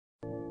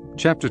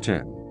Chapter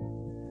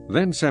 10.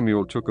 Then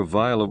Samuel took a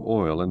vial of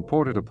oil and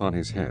poured it upon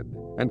his head,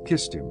 and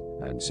kissed him,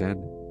 and said,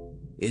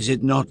 Is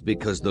it not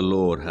because the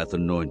Lord hath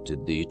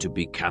anointed thee to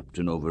be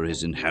captain over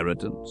his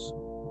inheritance?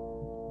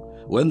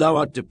 When thou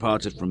art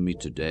departed from me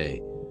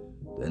today,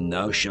 then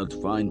thou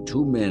shalt find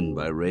 2 men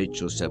by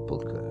Rachel's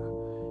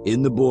sepulchre,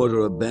 in the border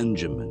of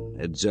Benjamin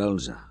at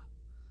Zelzah.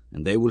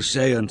 And they will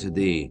say unto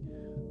thee,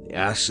 The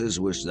asses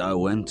which thou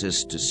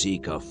wentest to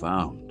seek are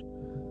found.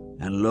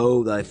 And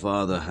lo, thy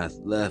father hath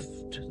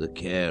left the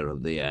care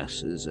of the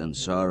asses, and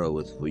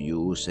sorroweth for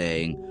you,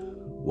 saying,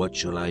 What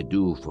shall I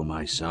do for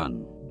my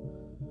son?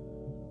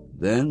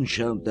 Then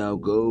shalt thou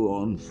go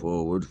on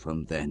forward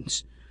from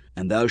thence,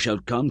 and thou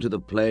shalt come to the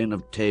plain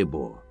of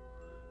Tabor,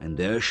 and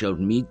there shalt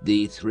meet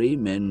thee 3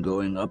 men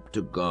going up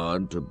to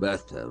God to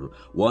Bethel,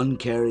 one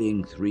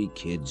carrying 3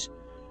 kids,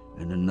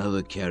 and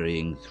another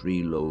carrying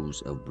 3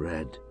 loaves of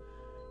bread,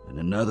 and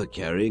another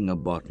carrying a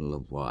bottle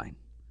of wine.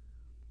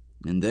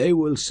 And they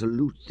will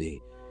salute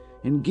thee,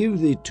 and give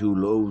thee 2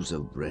 loaves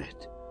of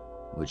bread,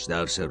 which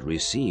thou shalt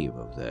receive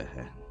of their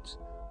hands.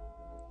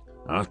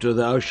 After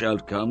thou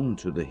shalt come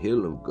to the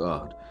hill of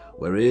God,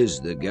 where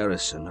is the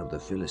garrison of the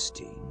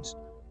Philistines.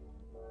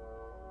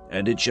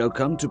 And it shall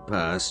come to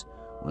pass,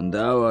 when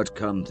thou art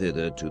come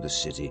thither to the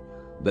city,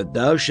 that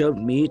thou shalt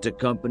meet a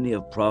company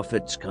of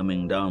prophets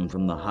coming down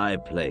from the high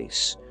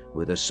place,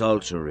 with a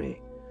psaltery,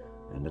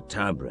 and a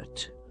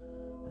tabret,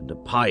 and a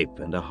pipe,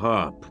 and a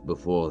harp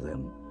before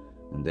them,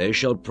 and they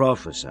shall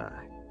prophesy.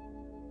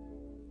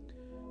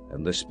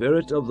 And the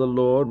Spirit of the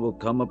Lord will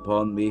come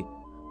upon thee,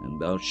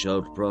 and thou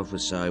shalt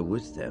prophesy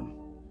with them,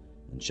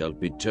 and shalt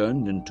be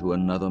turned into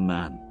another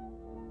man.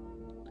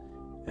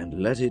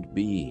 And let it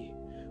be,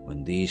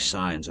 when these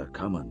signs are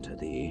come unto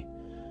thee,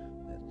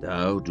 that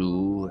thou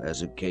do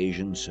as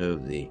occasion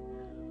serve thee,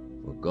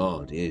 for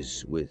God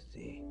is with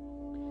thee.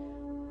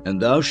 And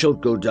thou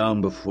shalt go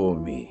down before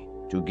me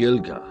to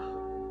Gilgal.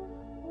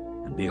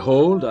 And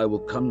behold, I will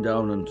come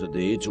down unto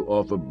thee to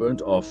offer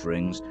burnt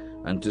offerings,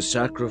 and to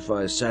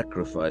sacrifice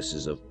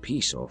sacrifices of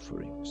peace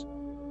offerings.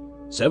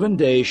 7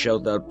 days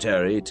shalt thou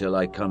tarry till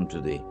I come to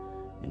thee,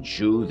 and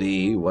shew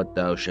thee what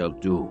thou shalt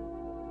do.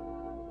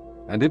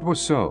 And it was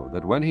so,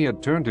 that when he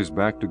had turned his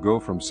back to go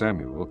from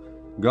Samuel,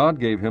 God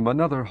gave him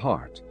another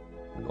heart,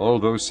 and all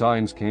those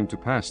signs came to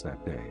pass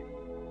that day.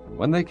 And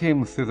when they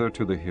came thither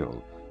to the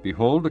hill,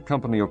 behold, a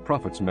company of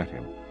prophets met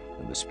him,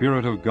 and the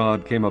Spirit of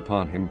God came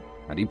upon him,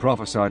 and he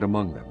prophesied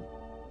among them.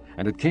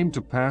 And it came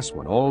to pass,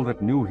 when all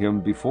that knew him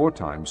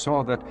beforetime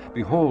saw that,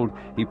 behold,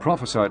 he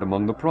prophesied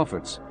among the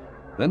prophets,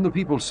 then the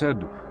people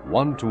said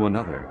one to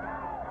another,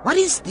 What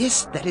is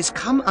this that is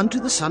come unto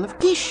the son of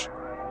Kish?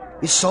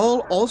 Is Saul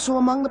also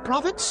among the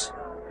prophets?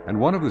 And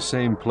one of the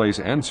same place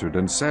answered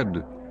and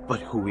said, But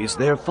who is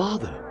their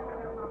father?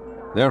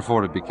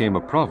 Therefore it became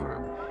a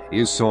proverb,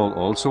 Is Saul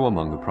also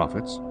among the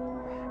prophets?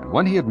 And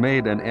when he had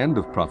made an end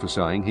of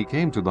prophesying, he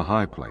came to the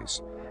high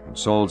place. And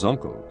Saul's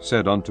uncle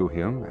said unto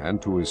him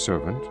and to his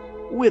servant,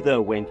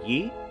 Whither went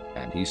ye?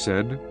 And he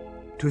said,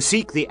 To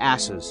seek the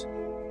asses.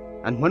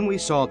 And when we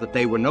saw that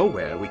they were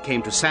nowhere, we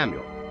came to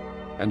Samuel.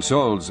 And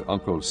Saul's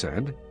uncle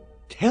said,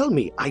 Tell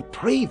me, I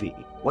pray thee,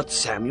 what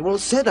Samuel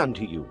said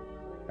unto you.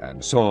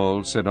 And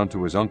Saul said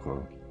unto his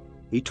uncle,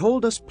 He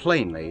told us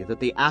plainly that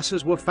the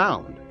asses were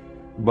found.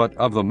 But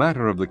of the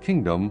matter of the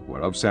kingdom,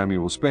 whereof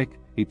Samuel spake,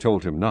 he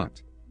told him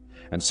not.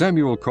 And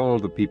Samuel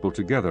called the people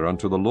together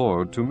unto the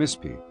Lord to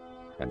Mizpeh,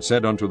 and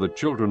said unto the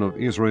children of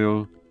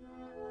Israel,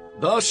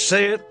 Thus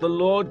saith the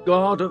Lord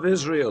God of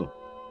Israel,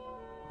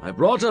 I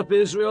brought up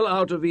Israel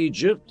out of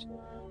Egypt,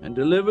 and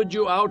delivered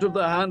you out of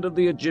the hand of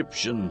the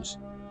Egyptians,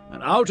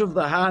 and out of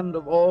the hand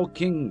of all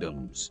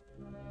kingdoms,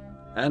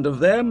 and of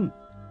them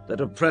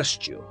that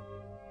oppressed you.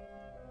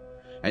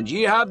 And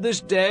ye have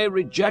this day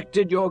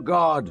rejected your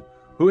God,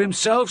 who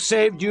himself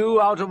saved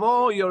you out of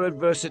all your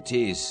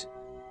adversities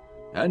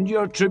and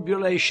your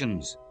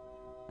tribulations.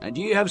 And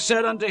ye have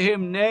said unto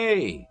him,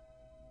 Nay,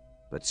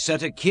 but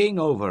set a king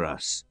over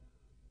us.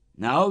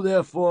 Now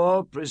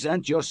therefore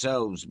present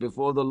yourselves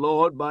before the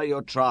Lord by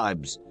your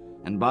tribes,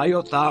 and by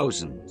your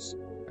thousands.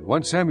 And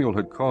when Samuel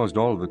had caused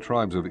all the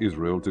tribes of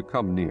Israel to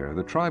come near,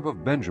 the tribe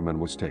of Benjamin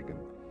was taken.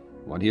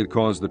 When he had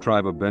caused the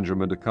tribe of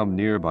Benjamin to come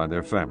near by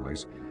their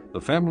families,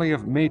 the family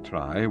of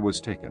Matri was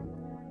taken.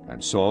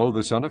 And Saul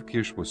the son of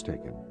Kish was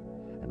taken.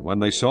 And when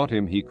they sought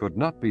him, he could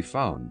not be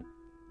found.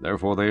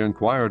 Therefore they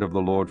inquired of the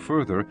Lord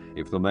further,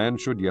 if the man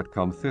should yet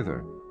come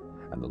thither.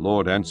 And the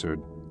Lord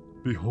answered,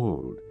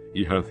 Behold,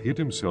 he hath hid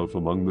himself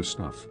among the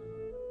stuff.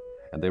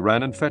 And they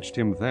ran and fetched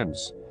him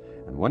thence.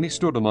 And when he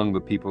stood among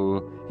the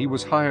people, he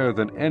was higher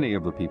than any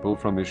of the people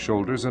from his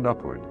shoulders and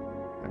upward.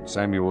 And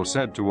Samuel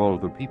said to all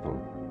the people,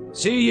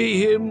 See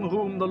ye him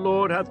whom the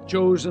Lord hath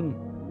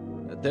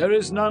chosen, that there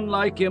is none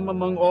like him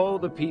among all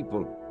the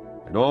people.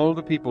 And all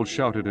the people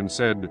shouted and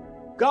said,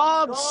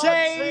 God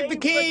save the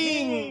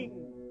king!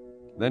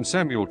 Then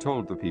Samuel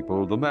told the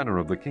people the manner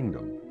of the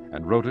kingdom,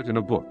 and wrote it in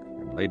a book,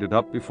 and laid it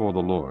up before the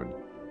Lord.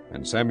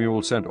 And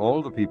Samuel sent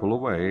all the people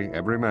away,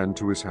 every man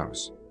to his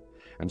house.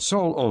 And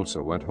Saul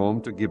also went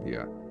home to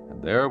Gibeah, and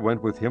And there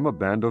went with him a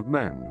band of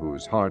men,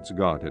 whose hearts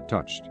God had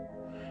touched.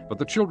 But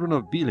the children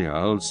of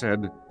Belial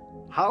said,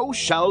 How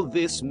shall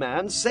this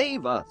man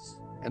save us?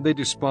 And they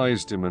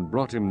despised him and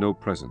brought him no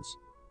presents,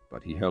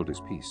 but he held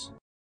his peace.